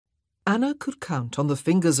Anna could count on the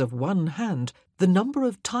fingers of one hand the number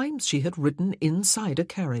of times she had ridden inside a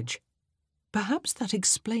carriage. Perhaps that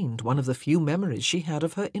explained one of the few memories she had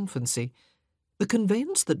of her infancy. The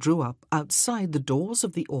conveyance that drew up outside the doors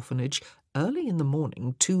of the orphanage early in the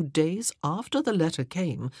morning 2 days after the letter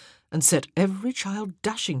came, and set every child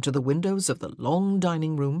dashing to the windows of the long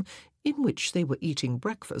dining room in which they were eating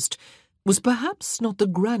breakfast, was perhaps not the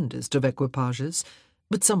grandest of equipages,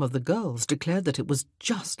 but some of the girls declared that it was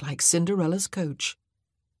just like Cinderella's coach.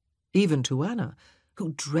 Even to Anna,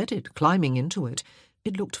 who dreaded climbing into it,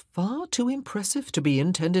 it looked far too impressive to be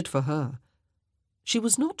intended for her. She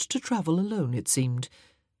was not to travel alone, it seemed.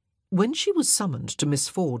 When she was summoned to Miss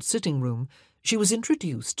Ford's sitting-room, she was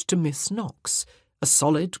introduced to Miss Knox, a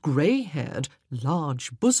solid, grey-haired,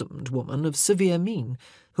 large-bosomed woman of severe mien,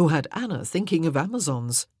 who had Anna thinking of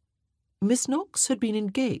Amazons. Miss Knox had been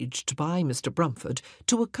engaged by Mr. Brumford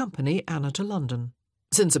to accompany Anna to London,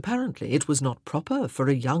 since apparently it was not proper for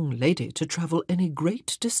a young lady to travel any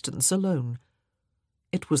great distance alone.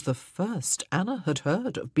 It was the first Anna had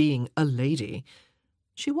heard of being a lady.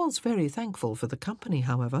 She was very thankful for the company,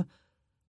 however,